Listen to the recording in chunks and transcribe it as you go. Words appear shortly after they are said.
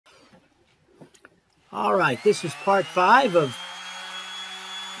All right, this is part 5 of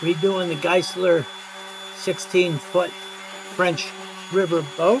redoing the Giesler 16-foot French river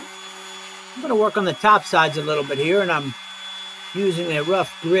boat. I'm going to work on the top sides a little bit here, and I'm using a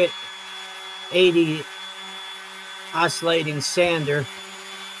rough grit 80 oscillating sander,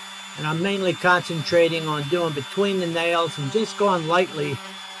 and I'm mainly concentrating on doing between the nails and just going lightly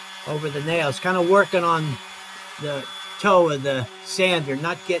over the nails, kind of working on the toe of the sander,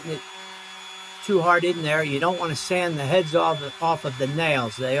 not getting it too hard in there. You don't want to sand the heads off of the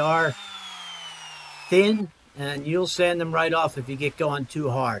nails. They are thin, and you'll sand them right off if you get going too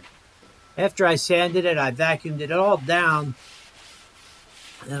hard. After I sanded it, I vacuumed it all down,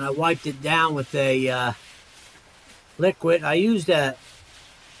 and I wiped it down with a liquid. I used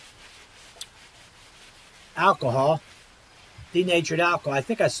alcohol, denatured alcohol. I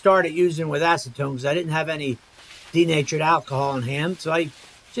think I started using with acetone because I didn't have any denatured alcohol in hand, so I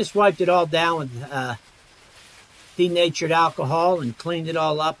just wiped it all down with denatured alcohol and cleaned it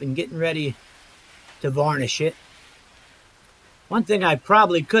all up and getting ready to varnish it. One thing I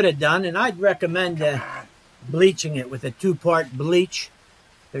probably could have done, and I'd recommend bleaching it with a 2-part bleach.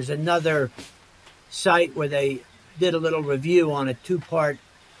 There's another site where they did a little review on a 2-part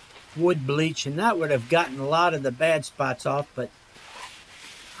wood bleach, and that would have gotten a lot of the bad spots off, but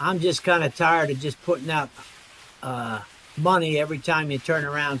I'm just kind of tired of just putting out money every time you turn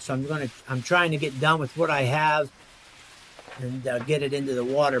around, so I'm trying to get done with what I have and get it into the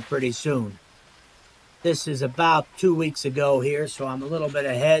water pretty soon. This is about 2 weeks ago here, so I'm a little bit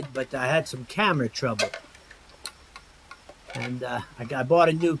ahead, but I had some camera trouble, and I bought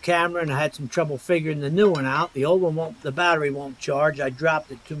a new camera, and I had some trouble figuring the new one out. The old one the battery won't charge. I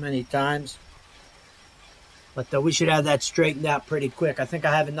dropped it too many times, but we should have that straightened out pretty quick. I think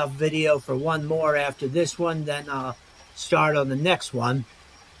I have enough video for one more after this one, then I'll start on the next one.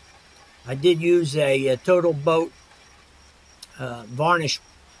 I did use a Total Boat varnish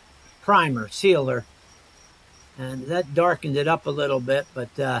primer sealer, and that darkened it up a little bit, but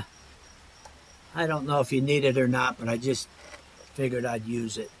I don't know if you need it or not, but I just figured I'd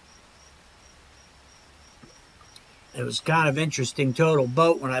use it. It was kind of interesting, Total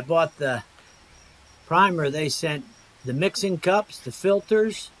Boat. When I bought the primer, they sent the mixing cups, the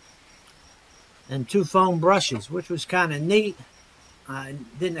filters, and 2 foam brushes, which was kind of neat. I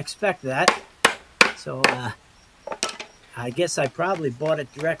didn't expect that. So I guess I probably bought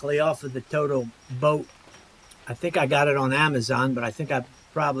it directly off of the Total Boat. I think I got it on Amazon, but I think I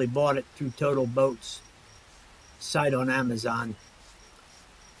probably bought it through Total Boat's site on Amazon.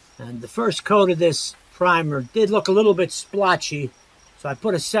 And the first coat of this primer did look a little bit splotchy, so I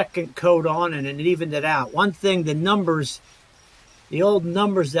put a second coat on and it evened it out. One thing, the old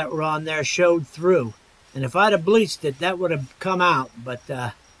numbers that were on there showed through, and if I'd have bleached it, that would have come out, but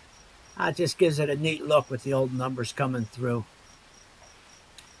it just gives it a neat look with the old numbers coming through.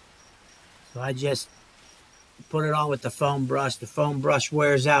 So I just put it on with the foam brush. The foam brush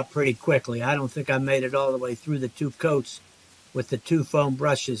wears out pretty quickly. I don't think I made it all the way through the 2 coats with the 2 foam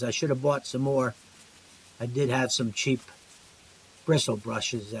brushes. I should have bought some more. I did have some cheap bristle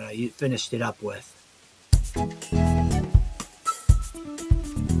brushes that I finished it up with.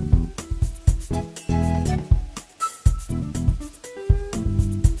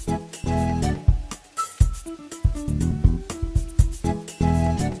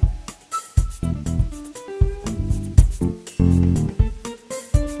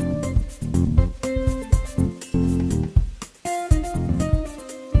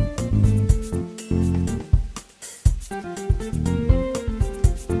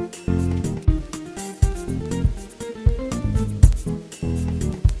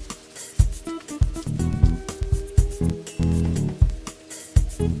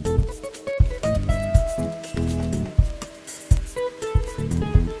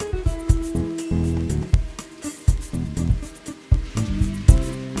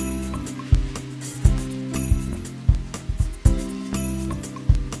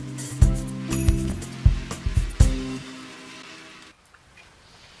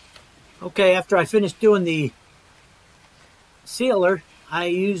 Okay, after I finished doing the sealer, I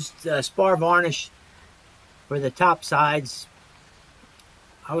used spar varnish for the top sides.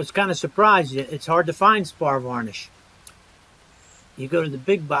 I was kind of surprised. It's hard to find spar varnish. You go to the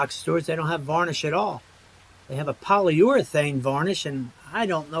big box stores, they don't have varnish at all. They have a polyurethane varnish, and I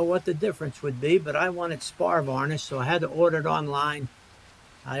don't know what the difference would be, but I wanted spar varnish, so I had to order it online.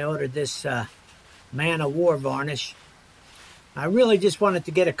 I ordered this Man of War varnish. I really just wanted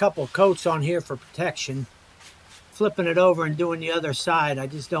to get a couple coats on here for protection. Flipping it over and doing the other side, I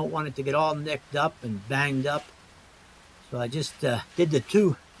just don't want it to get all nicked up and banged up. So I just did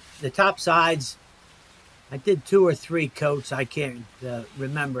the top sides I did 2 or 3 coats. I can't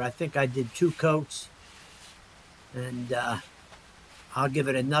remember. I think I did 2 coats. And I'll give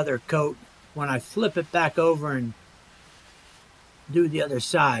it another coat when I flip it back over and do the other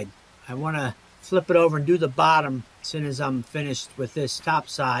side. I want to flip it over and do the bottom as soon as I'm finished with this top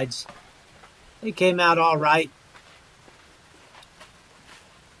sides. They came out all right.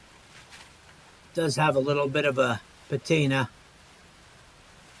 Does have a little bit of a patina.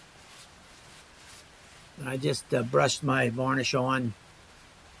 I just brushed my varnish on.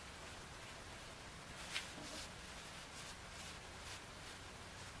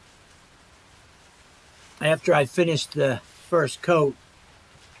 After I finished the first coat,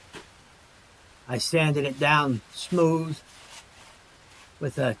 I sanded it down smooth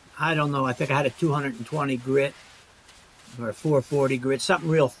with a, I don't know, I think I had a 220 grit or a 440 grit, something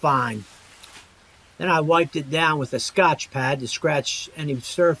real fine. Then I wiped it down with a Scotch pad to scratch any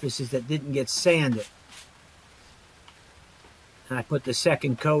surfaces that didn't get sanded. And I put the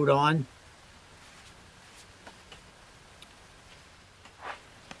second coat on.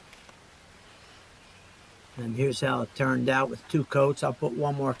 And here's how it turned out with 2 coats. I'll put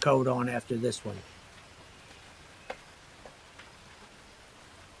 1 more coat on after this one.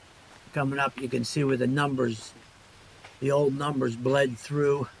 Coming up, you can see where the numbers, the old numbers bled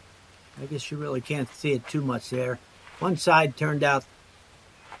through. I guess you really can't see it too much there. One side turned out,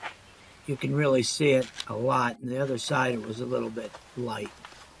 you can really see it a lot, and the other side it was a little bit light.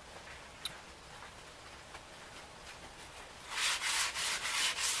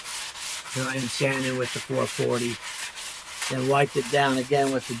 Here I am sanding with the 440. Then wiped it down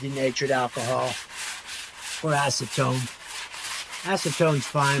again with the denatured alcohol or acetone. Acetone's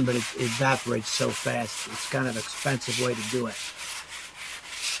fine, but it evaporates so fast. It's kind of an expensive way to do it.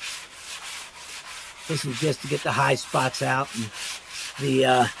 This is just to get the high spots out. And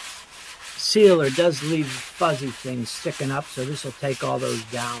the sealer does leave fuzzy things sticking up, so this will take all those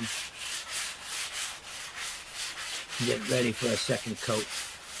down and get ready for a second coat.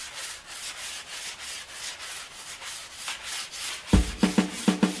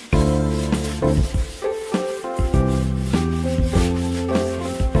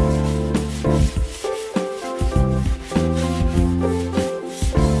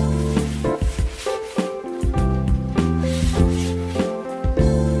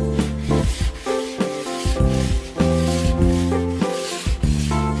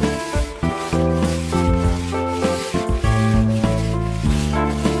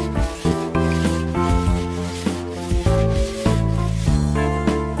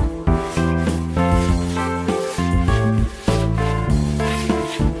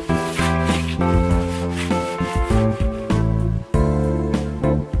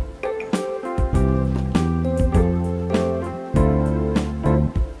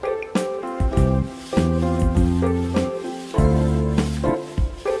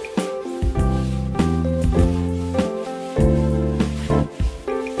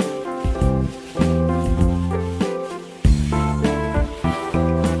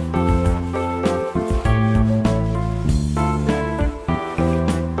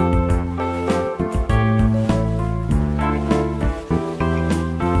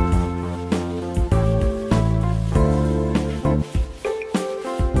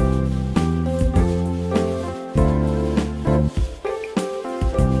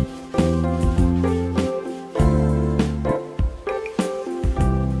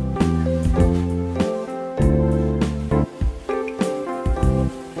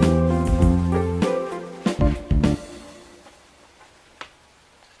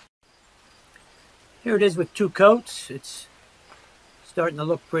 Here it is with 2 coats. It's starting to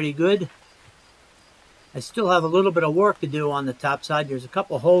look pretty good. I still have a little bit of work to do on the top side. There's a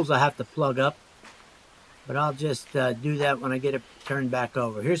couple holes I have to plug up, but I'll just do that when I get it turned back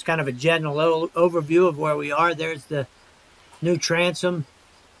over. Here's kind of a general overview of where we are. There's the new transom.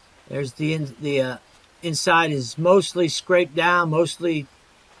 There's the inside is mostly scraped down, mostly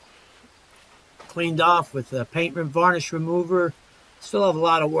cleaned off with a paint and varnish remover. Still have a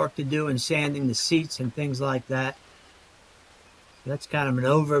lot of work to do in sanding the seats and things like that. That's kind of an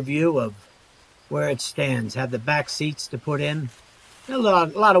overview of where it stands. Have the back seats to put in. A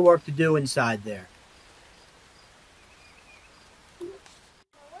lot of work to do inside there.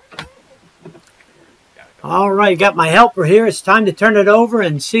 All right, got my helper here. It's time to turn it over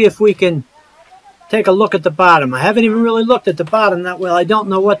and see if we can take a look at the bottom. I haven't even really looked at the bottom that well. I don't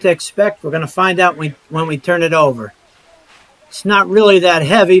know what to expect. We're going to find out when we turn it over. It's not really that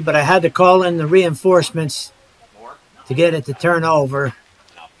heavy, but I had to call in the reinforcements to get it to turn over.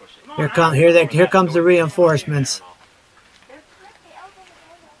 Here comes the reinforcements.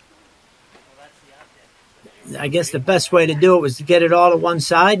 I guess the best way to do it was to get it all to one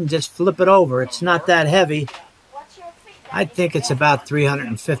side and just flip it over. It's not that heavy. I think it's about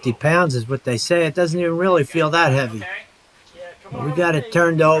 350 pounds is what they say. It doesn't even really feel that heavy. But we got it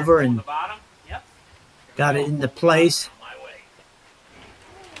turned over and got it into place.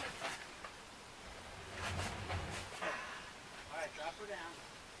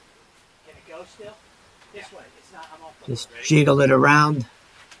 Just jiggle it around.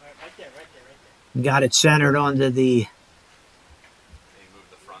 Got it centered onto the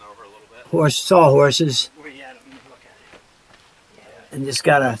sawhorses. And just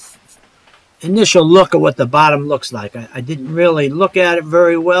got a initial look at what the bottom looks like. I didn't really look at it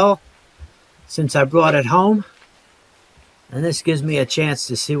very well since I brought it home. And this gives me a chance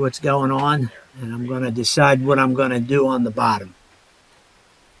to see what's going on. And I'm going to decide what I'm going to do on the bottom.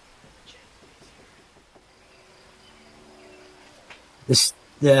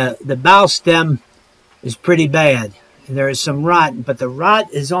 The bow stem is pretty bad. And there is some rot, but the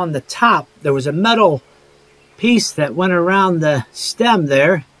rot is on the top. There was a metal piece that went around the stem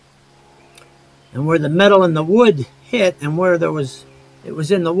there. And where the metal and the wood hit and where it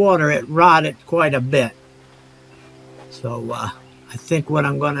was in the water, it rotted quite a bit. So I think what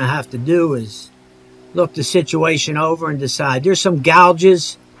I'm going to have to do is look the situation over and decide. There's some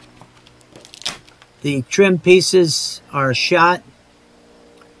gouges. The trim pieces are shot.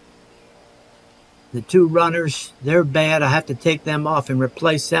 The two runners, they're bad. I have to take them off and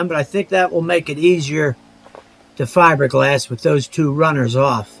replace them, but I think that will make it easier to fiberglass with those two runners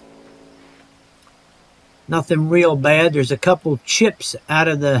off. Nothing real bad. There's a couple chips out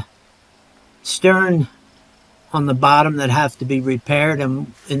of the stern on the bottom that have to be repaired,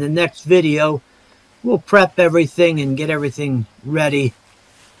 and in the next video we'll prep everything and get everything ready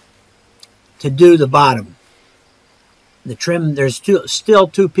to do the bottom. The trim, there's still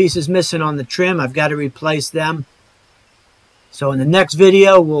two pieces missing on the trim. I've got to replace them. So in the next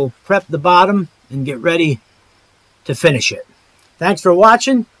video, we'll prep the bottom and get ready to finish it. Thanks for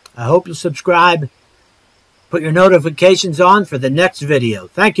watching. I hope you'll subscribe. Put your notifications on for the next video.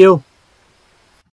 Thank you.